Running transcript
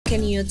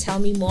can you tell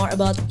me more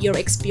about your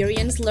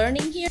experience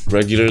learning here?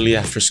 Regularly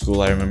after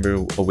school, I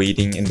remember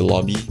waiting in the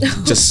lobby,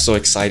 just so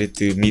excited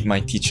to meet my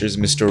teachers.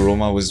 Mr.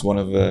 Roma was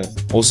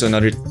also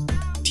another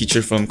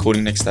teacher from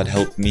Koding Next that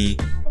helped me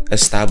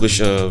establish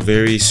a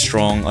very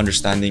strong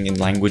understanding in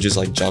languages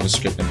like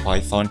JavaScript and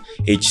Python,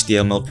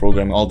 HTML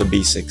programming, all the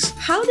basics.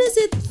 How does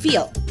it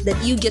feel that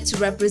you get to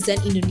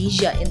represent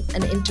Indonesia in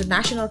an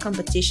international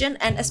competition,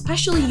 and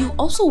especially you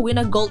also win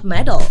a gold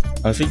medal?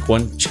 I think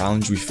one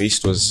challenge we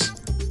faced was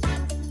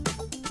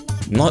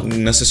not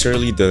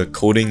necessarily the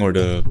coding or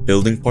the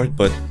building part,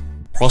 but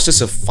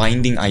process of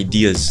finding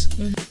ideas.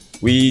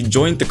 We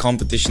joined the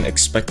competition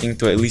expecting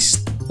to at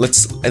least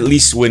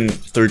win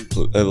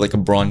like a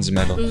bronze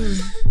medal.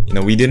 You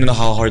know, we didn't know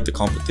how hard the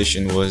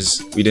competition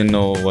was. We didn't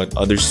know what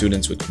other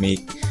students would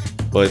make.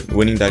 But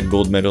winning that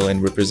gold medal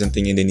and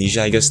representing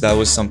Indonesia, I guess that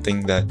was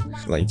something that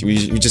we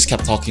just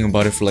kept talking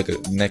about it for like the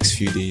next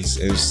few days.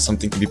 It was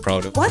something to be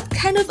proud of. What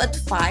kind of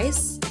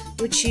advice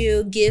would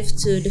you give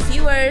to the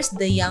viewers,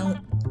 the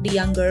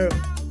younger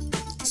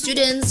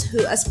students who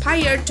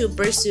aspire to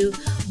pursue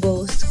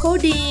both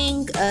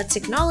coding,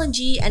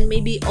 technology, and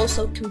maybe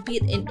also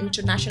compete in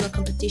international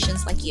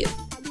competitions like you?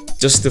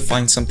 Just to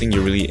find something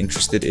you're really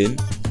interested in.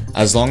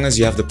 As long as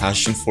you have the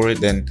passion for it,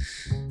 then,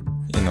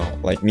 you know,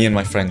 like me and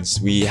my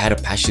friends, we had a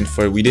passion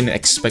for it. We didn't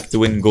expect to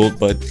win gold,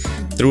 but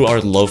through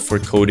our love for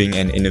coding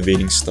and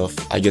innovating stuff,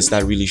 I guess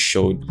that really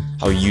showed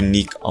how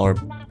unique our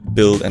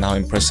build and how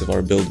impressive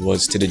our build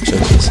was to the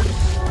judges.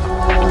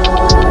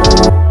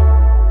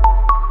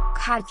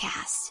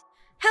 KODCAST.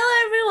 Hello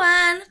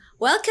everyone!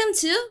 Welcome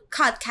to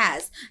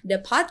KODCAST, the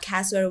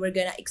podcast where we're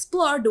gonna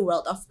explore the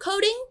world of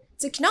coding,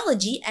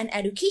 technology, and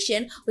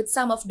education with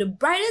some of the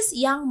brightest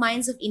young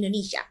minds of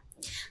Indonesia.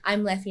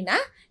 I'm Levina,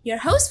 your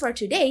host for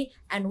today,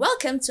 and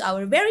welcome to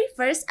our very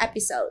first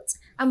episode.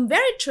 I'm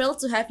very thrilled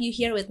to have you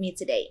here with me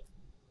today.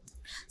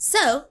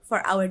 So,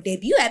 for our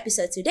debut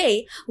episode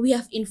today, we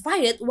have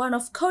invited one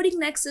of Koding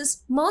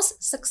Next's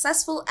most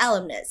successful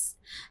alumnus.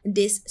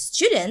 This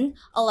student,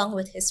 along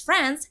with his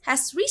friends,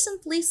 has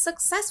recently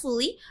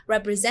successfully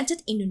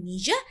represented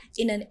Indonesia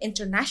in an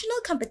international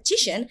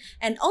competition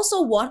and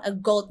also won a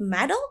gold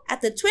medal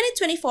at the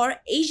 2024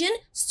 ASEAN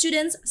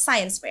Student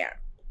Science Fair.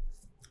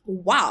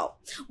 Wow,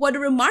 what a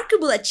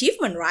remarkable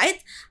achievement,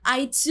 right?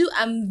 I too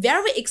am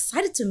very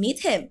excited to meet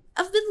him.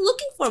 I've been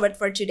looking forward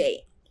for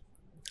today.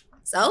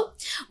 So,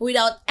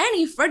 without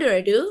any further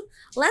ado,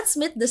 let's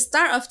meet the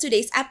star of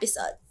today's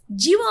episode,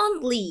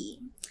 Jiwon Lee.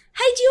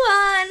 Hi,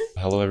 Jiwon!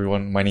 Hello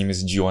everyone, my name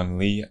is Jiwon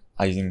Lee.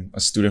 I'm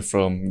a student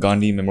from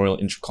Gandhi Memorial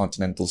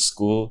Intercontinental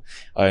School.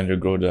 I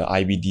undergo the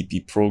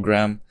IBDP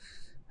program,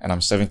 and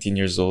I'm 17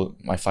 years old,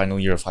 my final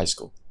year of high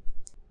school.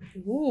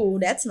 Ooh,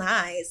 that's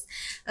nice.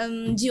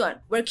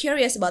 Jiwon, we're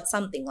curious about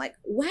something like,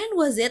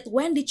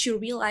 when did you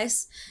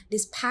realize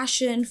this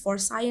passion for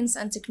science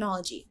and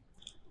technology?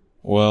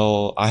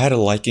 Well, I had a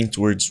liking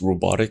towards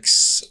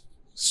robotics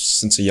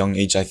since a young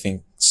age, I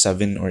think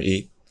 7 or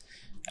 8.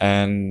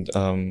 And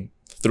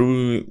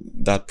through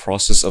that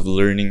process of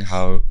learning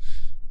how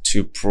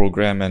to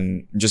program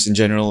and just in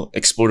general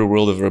explore the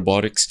world of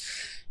robotics,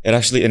 it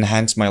actually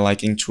enhanced my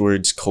liking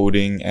towards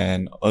coding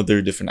and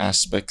other different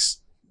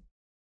aspects.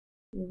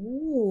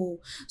 Ooh,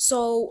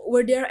 so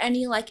were there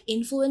any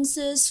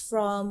influences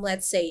from,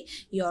 let's say,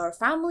 your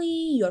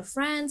family, your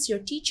friends, your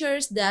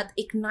teachers that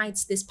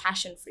ignites this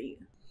passion for you?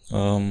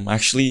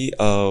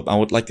 I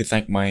would like to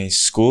thank my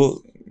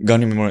school,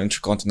 Gandhi Memorial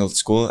Intercontinental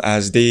School,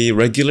 as they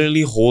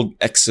regularly hold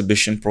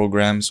exhibition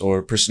programs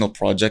or personal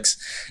projects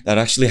that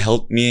actually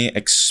help me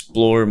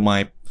explore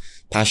my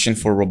passion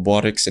for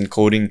robotics and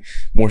coding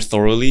more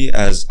thoroughly,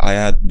 as I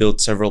had built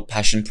several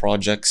passion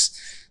projects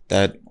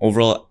that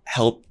overall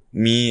helped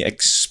me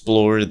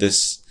explore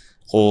this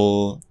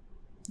whole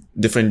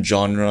different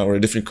genre or a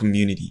different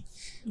community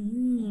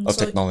of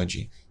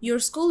technology. Your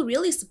school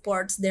really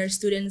supports their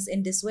students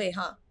in this way,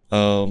 huh?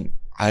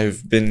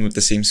 I've been with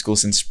the same school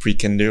since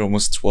pre-kinder,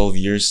 almost 12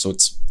 years. So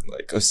it's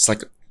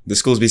like the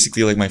school is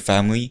basically like my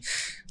family.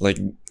 Like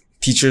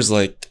teachers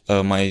like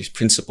my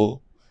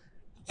principal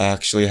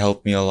actually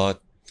helped me a lot.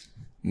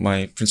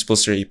 My principal,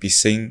 Sir A.P.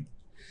 Singh,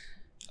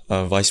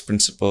 vice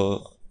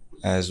principal,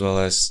 as well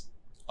as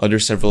other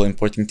several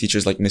important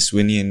teachers like Miss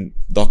Winnie and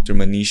Dr.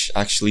 Manish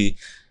actually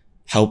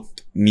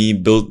helped me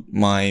build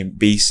my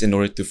base in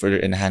order to further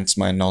enhance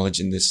my knowledge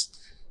in this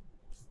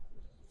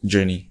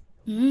journey.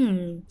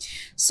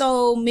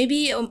 So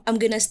maybe I'm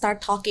gonna start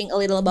talking a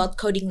little about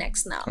Koding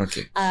Next now.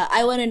 Okay.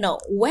 I want to know,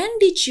 when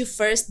did you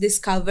first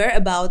discover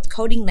about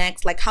Koding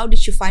Next? Like, how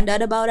did you find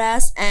out about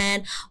us,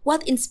 and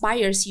what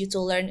inspires you to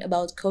learn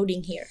about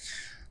coding here?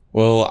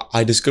 Well,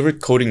 I discovered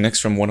Koding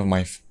Next from one of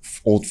my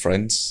old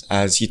friends,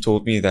 as he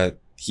told me that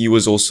he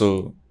was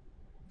also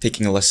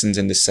taking lessons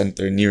in the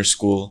center near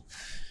school,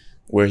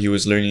 where he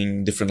was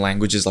learning different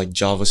languages like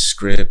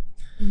JavaScript,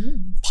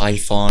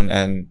 Python,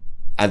 and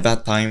at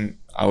that time,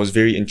 I was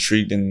very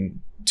intrigued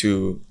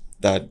into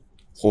that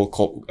whole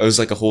it was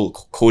like a whole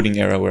coding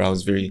era where I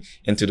was very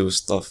into those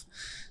stuff.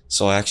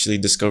 So I actually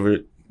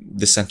discovered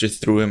the center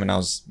through him, and I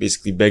was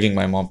basically begging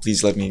my mom,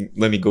 please let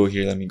me go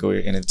here,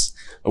 and it's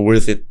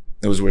worth it.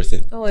 It was worth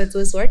it. Oh, it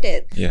was worth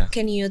it. Yeah.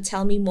 Can you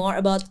tell me more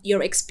about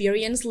your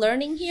experience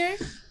learning here?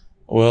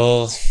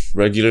 Well,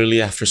 regularly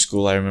after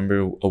school, I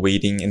remember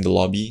waiting in the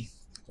lobby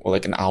for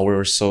like an hour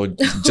or so,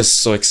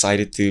 just so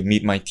excited to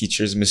meet my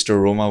teachers. Mr.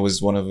 Roma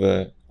was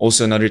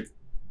also another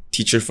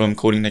teacher from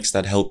Koding Next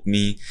that helped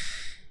me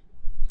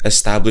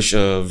establish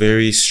a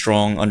very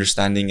strong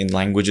understanding in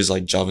languages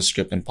like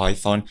JavaScript and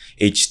Python,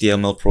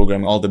 HTML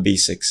programming, all the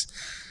basics.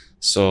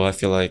 So I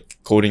feel like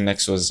Koding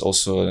Next was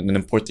also an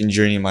important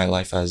journey in my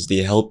life, as they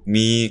helped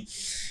me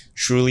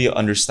truly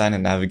understand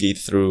and navigate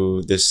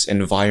through this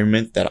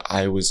environment that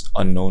it was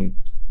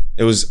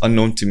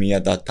unknown to me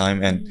at that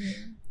time. And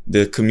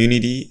the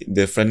community,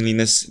 the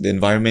friendliness, the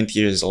environment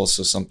here is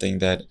also something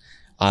that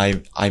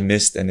I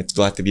missed, and it's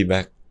glad to be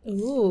back.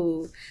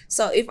 Ooh.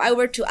 So if I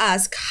were to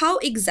ask, how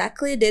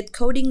exactly did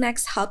Koding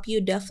Next help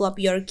you develop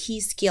your key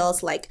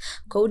skills like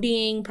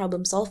coding,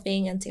 problem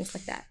solving, and things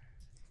like that?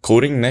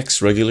 Koding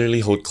Next regularly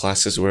hold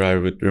classes where I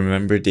would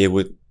remember they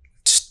would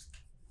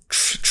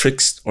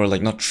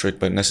not trick,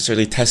 but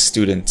necessarily test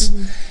students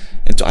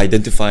into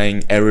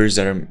identifying errors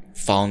that are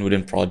found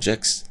within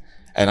projects.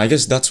 And I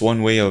guess that's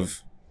one way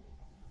of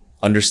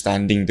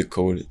understanding the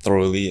code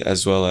thoroughly,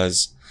 as well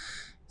as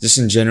just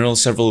in general,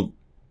 several,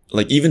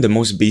 like even the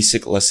most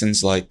basic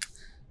lessons, like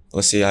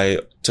let's say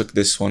I took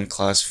this one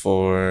class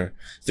for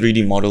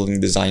 3D modeling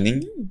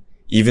designing.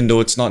 Even though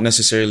it's not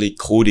necessarily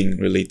coding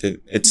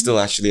related, it still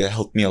actually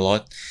helped me a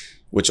lot,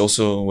 which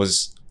also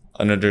was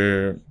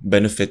another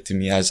benefit to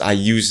me as I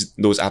used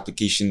those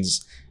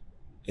applications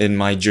in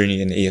my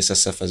journey in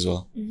ASSF as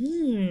well.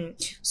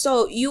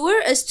 So you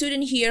were a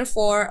student here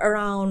for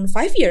around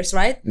 5 years,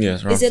 right?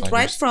 Yes, around Is it 5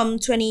 right years. from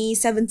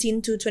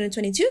 2017 to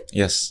 2022?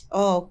 Yes.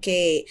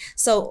 Okay.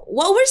 So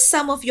what were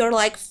some of your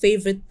like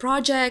favorite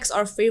projects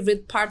or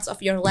favorite parts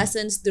of your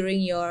lessons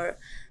during your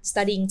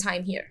studying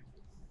time here?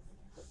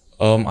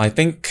 I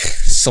think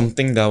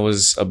something that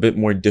was a bit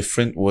more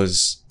different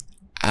was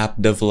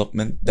app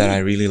development that I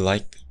really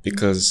liked,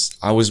 because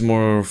I was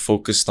more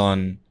focused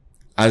on,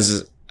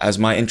 as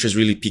my interest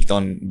really peaked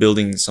on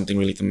building something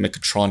related to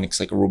mechatronics,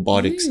 like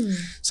robotics,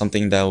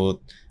 something that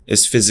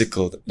is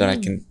physical, that I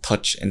can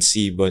touch and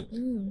see. But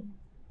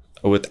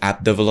with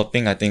app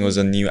developing, I think it was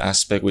a new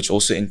aspect which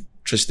also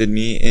interested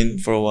me in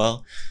for a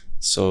while.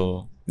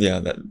 So yeah,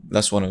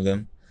 that's one of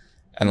them.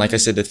 And like I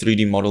said, the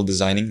 3D model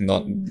designing,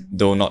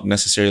 though not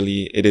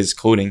necessarily it is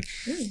coding,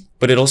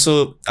 but it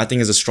also, I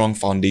think, is a strong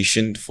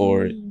foundation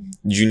for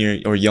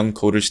junior or young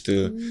coders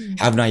to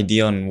have an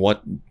idea on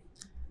what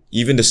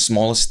even the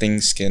smallest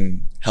things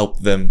can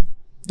help them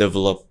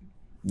develop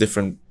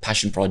different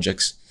passion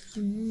projects.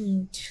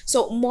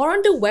 So more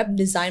on the web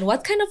design,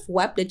 what kind of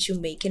web did you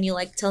make? Can you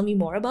like tell me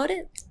more about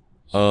it?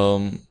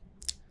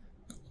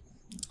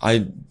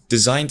 I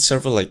designed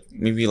several, like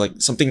maybe like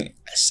something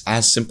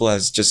as simple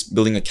as just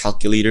building a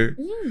calculator,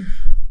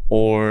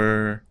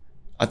 or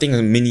I think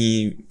a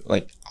mini,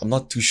 like I'm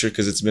not too sure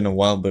because it's been a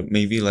while, but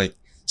maybe like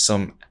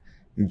some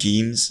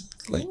games,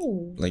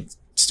 like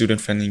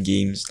student friendly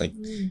games,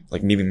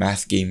 like maybe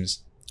math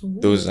games.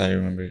 Those I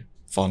remember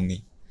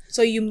fondly.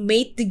 So you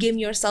made the game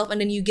yourself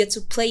and then you get to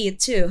play it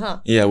too,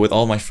 huh? Yeah, with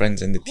all my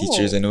friends and the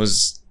teachers, and it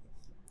was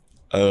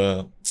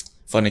a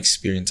fun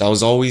experience. I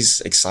was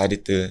always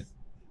excited to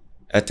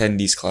attend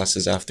these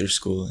classes after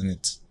school, and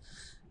it's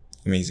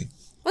amazing.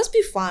 Must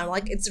be fun.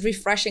 Like it's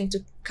refreshing to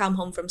come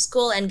home from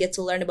school and get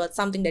to learn about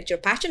something that you're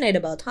passionate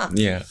about, huh?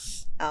 Yeah.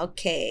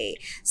 Okay.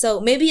 So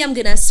maybe I'm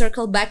gonna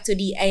circle back to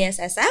the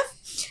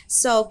ASSF.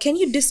 So can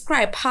you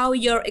describe how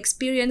your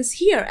experience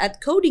here at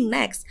Koding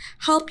Next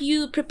help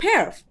you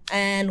prepare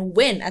and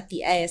win at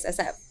the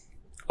ASSF?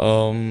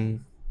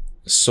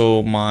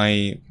 So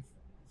my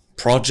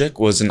project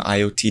was an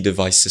IoT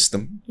device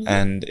system,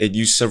 and it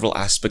used several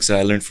aspects that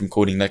I learned from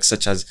Koding Next,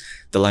 such as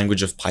the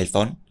language of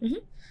Python,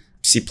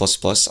 C++.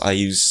 I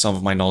used some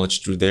of my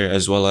knowledge through there,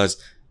 as well as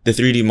the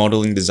 3D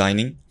modeling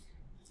designing.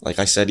 Like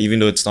I said, even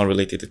though it's not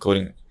related to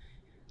coding,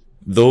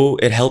 though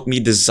it helped me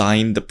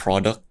design the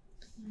product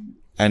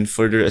and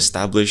further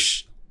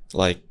establish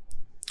like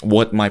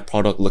what my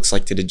product looks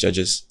like to the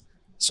judges.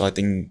 So I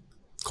think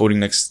Koding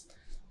Next,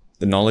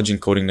 the knowledge in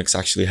Koding Next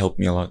actually helped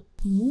me a lot.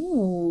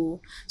 Ooh.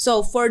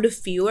 So for the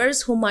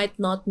viewers who might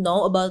not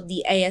know about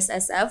the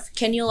ASSF,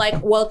 can you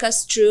like walk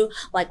us through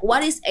like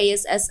what is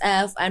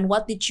ASSF and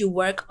what did you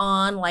work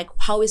on? Like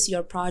how is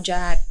your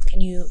project?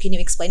 Can you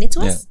explain it to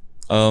us?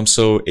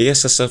 So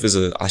ASSF is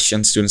an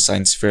ASEAN Student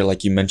Science Fair,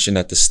 like you mentioned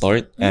at the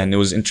start, and it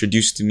was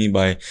introduced to me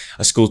by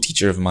a school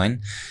teacher of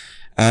mine.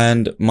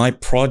 And my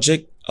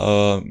project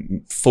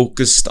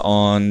focused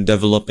on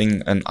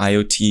developing an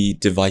IoT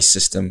device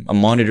system, a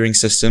monitoring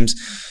systems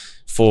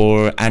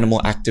for animal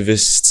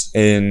activists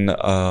in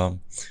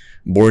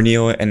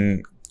Borneo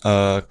and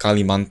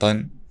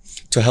Kalimantan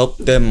to help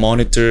them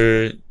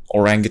monitor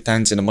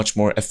orangutans in a much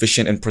more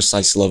efficient and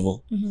precise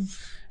level.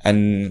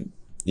 And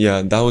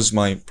yeah, that was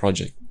my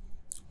project.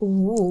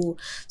 Ooh.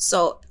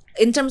 So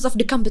in terms of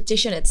the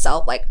competition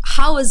itself, like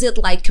how is it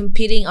like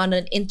competing on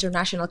an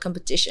international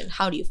competition?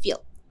 How do you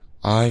feel?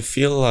 I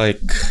feel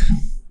like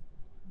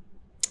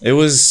it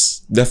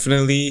was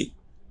definitely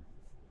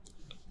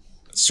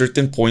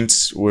certain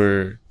points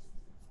were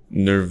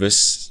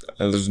nervous.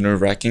 It was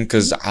nerve-wracking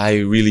because I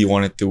really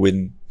wanted to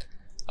win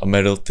a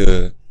medal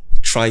to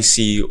try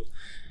see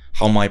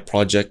how my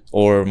project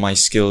or my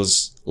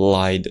skills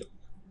lied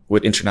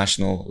with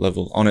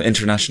on an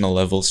international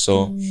level.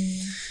 So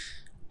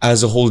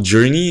as a whole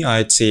journey,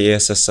 I'd say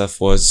ASSF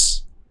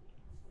was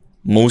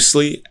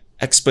mostly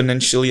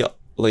exponentially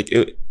like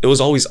it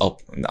was always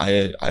up.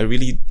 I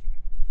really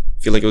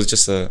feel like it was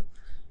just a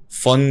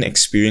fun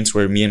experience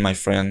where me and my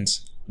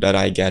friends that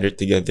I gathered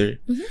together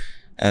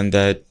and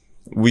that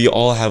we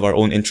all have our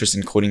own interest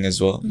in coding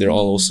as well. They're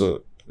all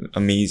also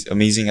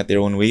amazing at their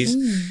own ways.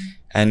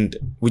 And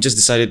we just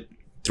decided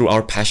through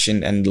our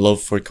passion and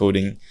love for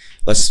coding,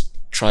 let's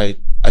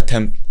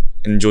attempt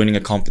in joining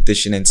a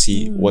competition and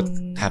see what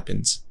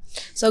happens.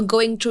 So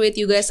going through it,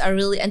 you guys are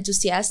really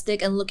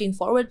enthusiastic and looking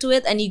forward to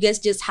it, and you guys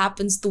just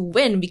happens to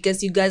win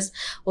because you guys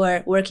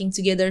were working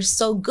together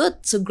so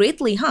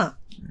greatly, huh?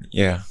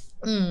 Yeah.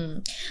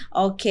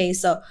 Okay,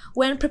 so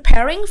when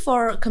preparing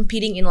for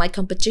competing in like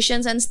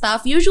competitions and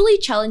stuff, usually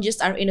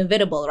challenges are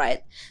inevitable,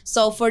 right?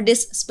 So for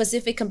this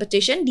specific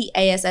competition, the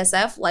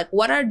ASSF, like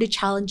what are the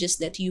challenges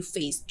that you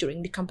faced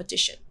during the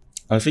competition?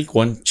 I think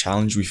one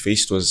challenge we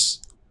faced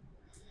was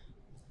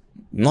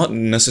not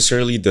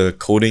necessarily the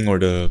coding or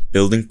the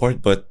building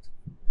part, but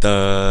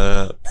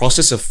the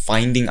process of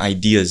finding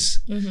ideas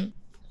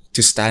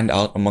to stand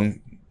out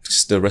among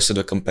the rest of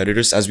the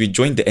competitors. As we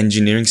joined the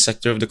engineering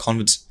sector of the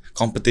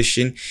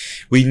competition,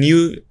 we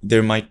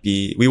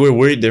were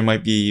worried there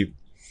might be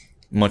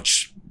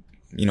much,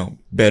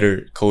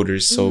 better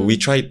coders. So we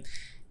tried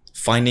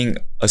finding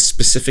a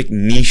specific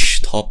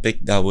niche topic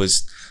that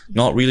was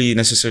not really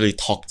necessarily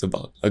talked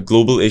about, a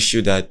global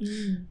issue that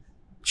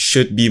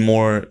should be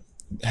more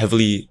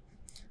heavily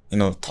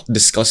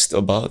discussed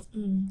about.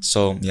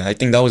 So yeah, I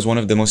think that was one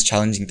of the most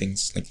challenging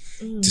things, like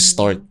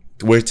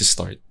where to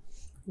start.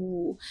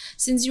 Ooh.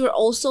 Since you're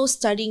also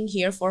studying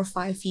here for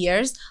 5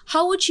 years,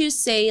 how would you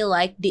say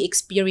like the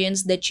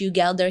experience that you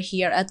gather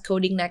here at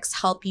Koding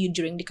Next help you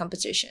during the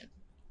competition?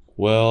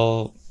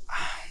 Well,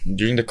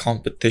 during the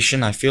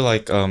competition, I feel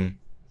like in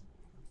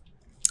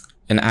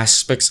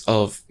aspects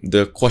of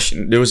the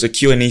question, there was a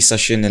Q&A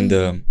session in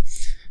the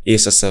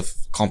ASSF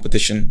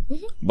competition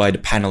by the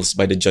panelists,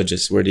 by the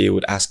judges, where they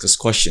would ask us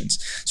questions.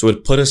 So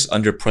it put us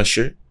under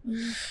pressure.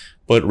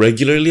 But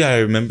regularly, I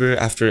remember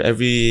after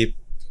every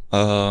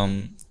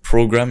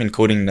program in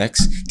Koding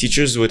Next,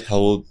 teachers would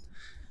hold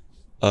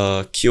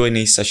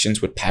Q&A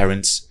sessions with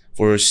parents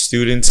for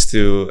students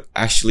to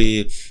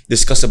actually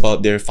discuss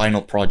about their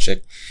final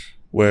project,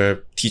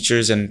 where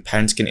teachers and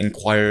parents can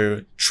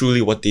inquire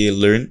truly what they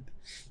learned.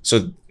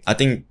 So I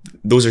think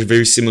those are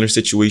very similar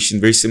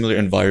situations, very similar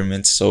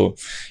environments. So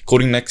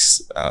Koding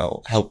Next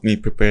helped me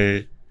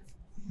prepare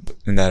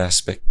in that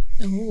aspect.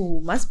 Oh,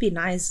 must be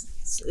nice.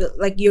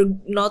 Like you're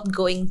not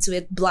going to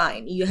it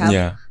blind. You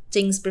have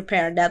things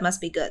prepared. That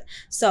must be good.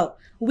 So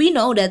we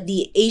know that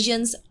the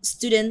ASEAN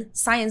Student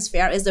Science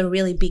Fair is a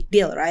really big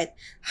deal, right?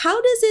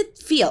 How does it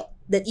feel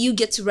that you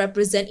get to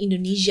represent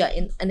Indonesia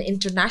in an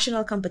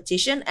international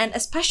competition, and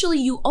especially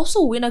you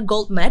also win a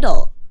gold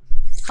medal?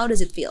 How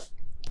does it feel?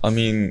 I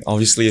mean,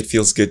 obviously it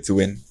feels good to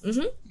win,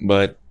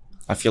 but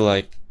I feel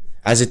like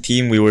as a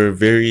team, we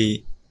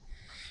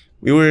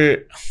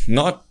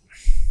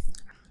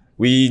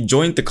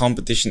joined the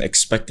competition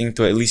expecting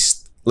to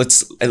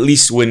let's at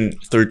least win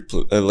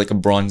like a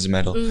bronze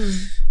medal.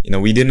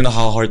 We didn't know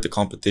how hard the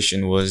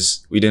competition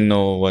was. We didn't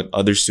know what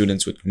other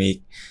students would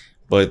make,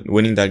 but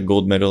winning that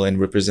gold medal and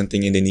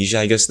representing Indonesia,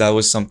 I guess that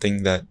was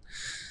something that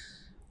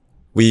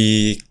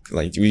we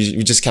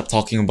just kept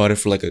talking about it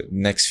for like the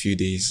next few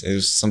days. It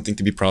was something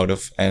to be proud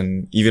of,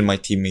 and even my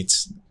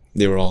teammates,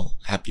 they were all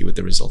happy with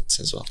the results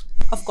as well.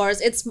 Of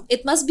course,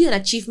 it must be an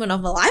achievement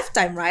of a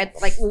lifetime, right?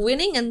 Like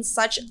winning in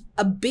such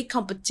a big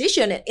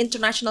competition, an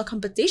international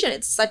competition,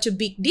 it's such a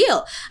big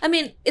deal. I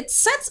mean, it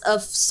sets a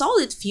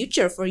solid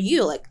future for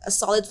you, like a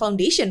solid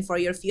foundation for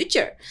your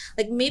future.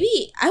 Like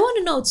maybe I want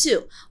to know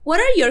too, what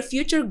are your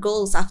future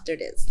goals after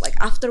this? Like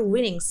after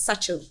winning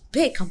such a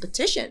big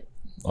competition?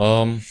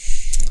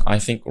 I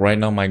think right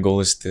now my goal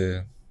is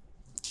to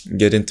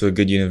get into a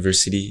good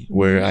university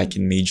where I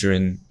can major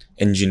in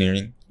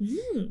engineering.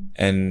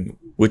 And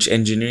which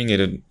engineering?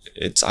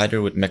 It's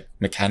either with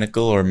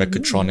mechanical or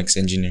mechatronics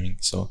engineering.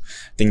 So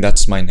I think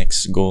that's my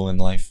next goal in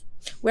life.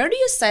 Where do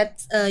you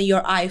set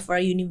your eye for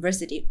a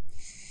university?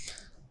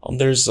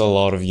 There's a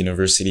lot of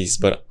universities,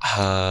 but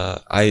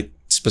I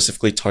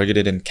specifically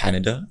targeted in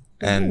Canada.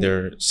 And there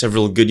are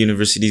several good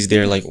universities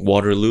there, like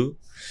Waterloo,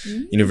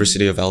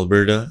 University of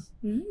Alberta,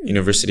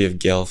 University of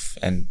Guelph,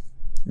 and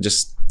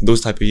just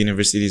those type of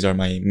universities are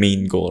my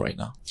main goal right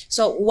now.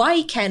 So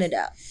why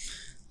Canada?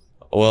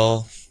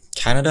 Well,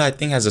 Canada, I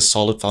think, has a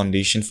solid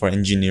foundation for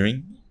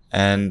engineering,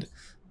 and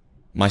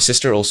my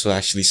sister also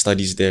actually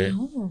studies there.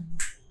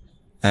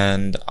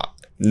 And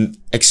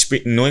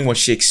knowing what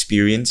she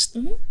experienced,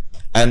 Mhm.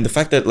 and the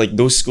fact that like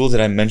those schools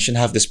that I mentioned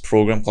have this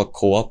program called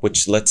co-op,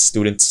 which lets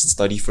students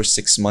study for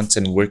 6 months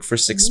and work for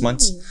 6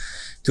 months Ooh.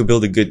 to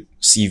build a good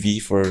CV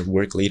for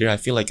work later. I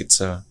feel like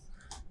it's a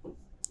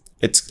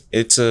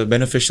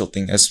beneficial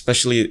thing,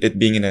 especially it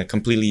being in a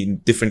completely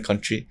different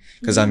country,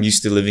 because I'm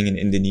used to living in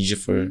Indonesia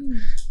for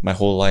my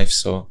whole life.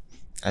 So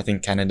I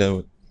think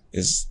Canada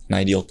is an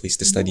ideal place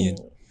to study in.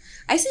 Ooh.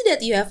 I see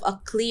that you have a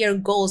clear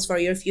goals for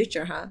your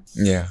future, huh?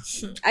 Yeah.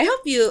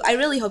 I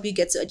really hope you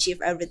get to achieve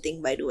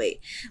everything, by the way.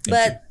 Thank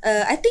But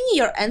I think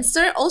your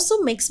answer also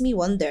makes me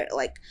wonder,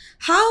 like,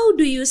 how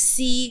do you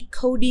see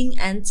coding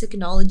and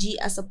technology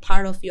as a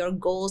part of your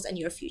goals and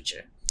your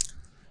future?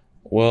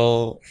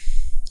 Well,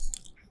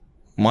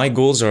 my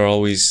goals are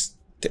always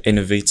to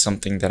innovate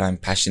something that I'm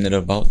passionate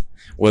about.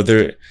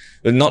 Whether,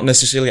 not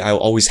necessarily I'll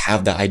always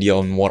have the idea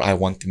on what I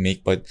want to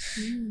make, but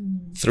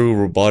through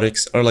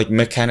robotics or like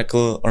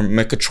mechanical or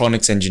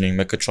mechatronics engineering.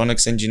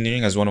 Mechatronics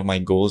engineering as one of my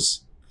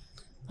goals.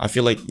 I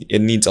feel like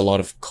it needs a lot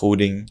of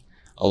coding,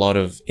 a lot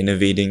of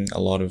innovating, a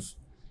lot of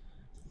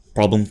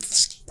problem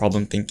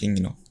thinking,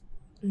 you know.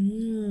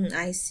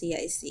 I see,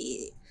 I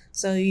see.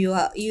 So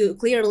you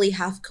clearly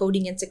have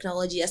coding and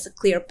technology as a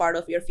clear part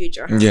of your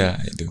future, huh? Yeah,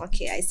 I do.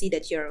 Okay, I see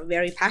that you're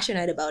very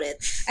passionate about it.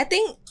 I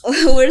think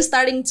we're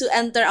starting to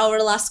enter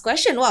our last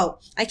question. Wow,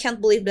 I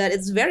can't believe that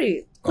it's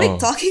very quick Oh.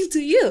 talking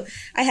to you.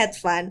 I had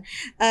fun.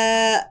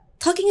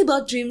 Talking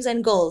about dreams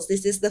and goals,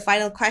 this is the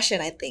final question,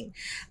 I think.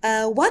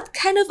 What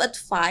kind of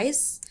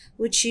advice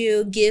would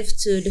you give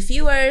to the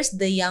viewers,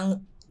 the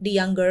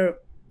younger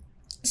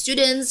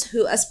students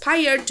who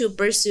aspire to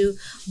pursue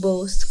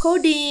both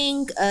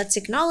coding,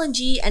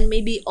 technology, and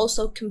maybe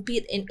also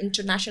compete in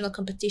international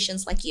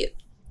competitions like you?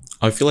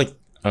 I feel like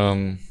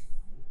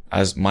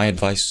as my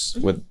advice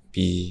would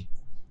be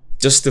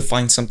just to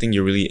find something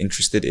you're really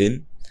interested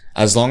in.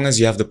 As long as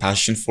you have the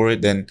passion for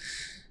it, then,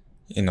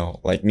 you know,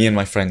 like me and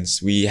my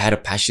friends, we had a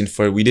passion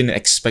for it. We didn't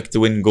expect to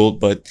win gold,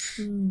 but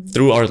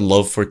through our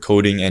love for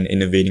coding and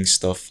innovating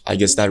stuff, I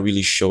guess that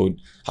really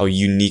showed how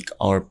unique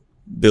our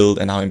build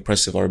and how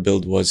impressive our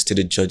build was to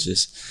the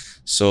judges.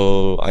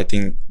 So I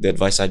think the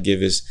advice I'd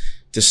give is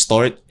to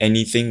start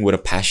anything with a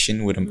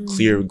passion, with a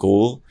clear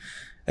goal,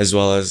 as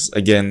well as,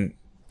 again,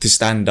 to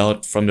stand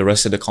out from the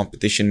rest of the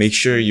competition. Make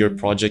sure your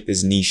project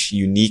is niche,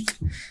 unique,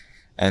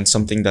 and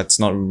something that's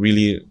not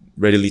really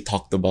readily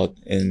talked about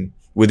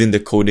within the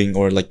coding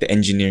or like the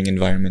engineering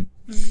environment.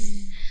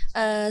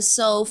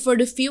 So for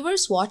the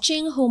viewers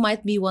watching who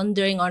might be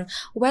wondering on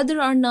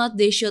whether or not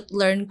they should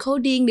learn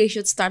coding, they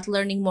should start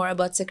learning more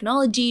about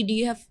technology, do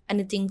you have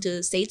anything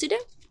to say to them?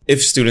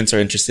 If students are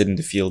interested in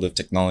the field of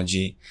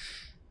technology,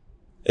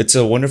 it's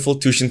a wonderful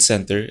tuition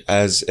center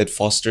as it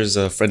fosters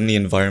a friendly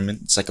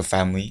environment. It's like a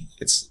family.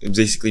 It's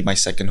basically my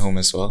second home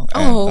as well.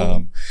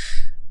 Oh.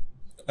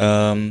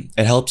 And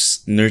it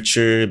helps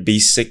nurture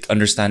basic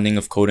understanding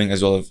of coding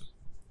as well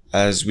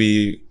as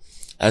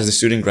the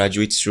student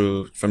graduates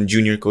from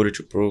junior coder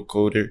to pro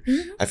coder.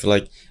 I feel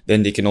like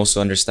then they can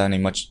also understand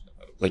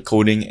like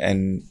coding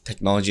and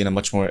technology in a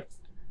much more,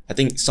 I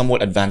think,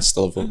 somewhat advanced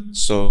level.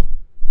 So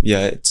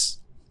yeah,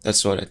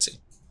 that's what I'd say.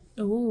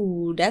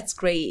 Ooh, that's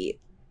great.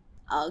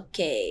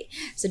 Okay,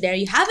 so there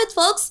you have it,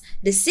 folks.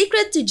 The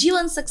secret to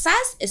Jiwon's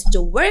success is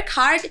to work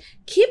hard,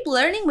 keep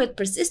learning with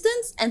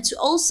persistence, and to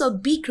also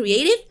be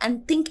creative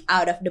and think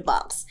out of the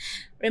box.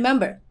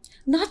 Remember,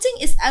 nothing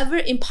is ever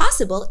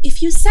impossible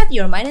if you set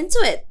your mind into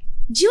it.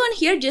 Jiwon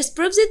here just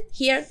proves it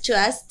here to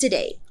us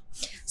today.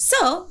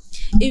 So,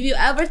 if you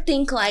ever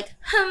think like,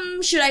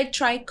 should I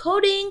try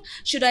coding?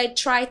 Should I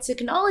try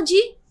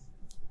technology?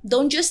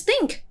 Don't just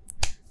think.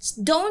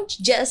 Don't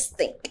just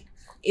think.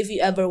 If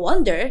you ever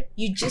wonder,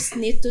 you just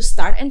need to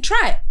start and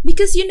try,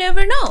 because you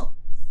never know.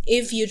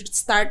 If you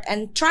start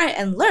and try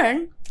and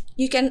learn,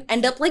 you can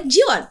end up like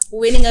Jiwon,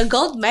 winning a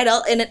gold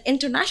medal in an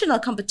international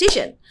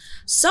competition.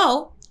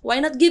 So, why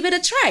not give it a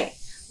try?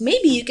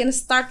 Maybe you can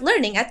start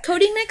learning at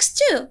Koding Next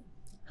too.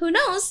 Who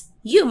knows?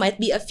 You might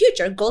be a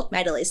future gold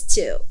medalist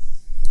too.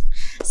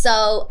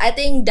 So I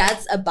think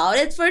that's about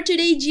it for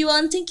today,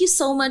 Jiwon. Thank you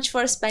so much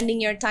for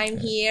spending your time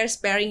here,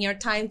 sparing your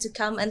time to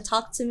come and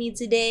talk to me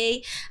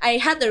today. I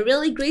had a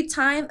really great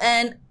time,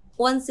 and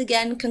once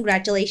again,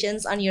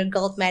 congratulations on your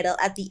gold medal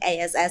at the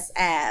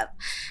ASSF.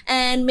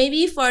 And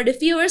maybe for the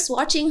viewers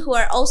watching who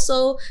are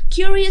also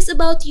curious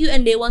about you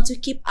and they want to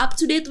keep up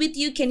to date with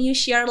you, can you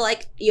share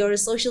like your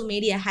social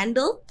media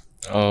handle?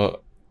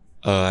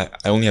 I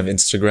only have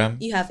Instagram.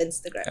 You have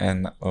Instagram.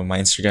 And my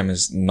Instagram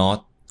is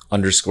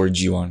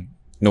not_Jiwon.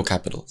 No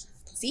capitals.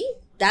 See?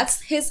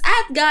 That's his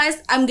ad,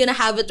 guys. I'm gonna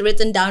have it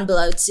written down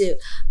below too.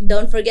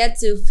 Don't forget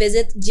to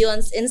visit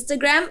Jiwon's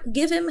Instagram,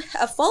 give him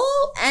a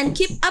follow, and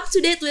keep up to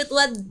date with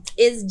what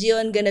is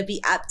Jiwon gonna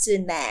be up to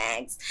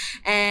next.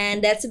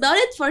 And that's about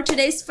it for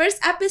today's first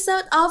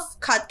episode of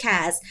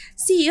KODCAST.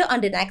 See you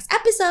on the next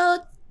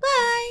episode.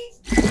 Bye!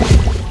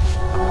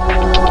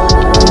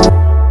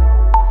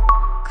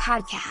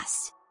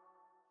 KODCAST.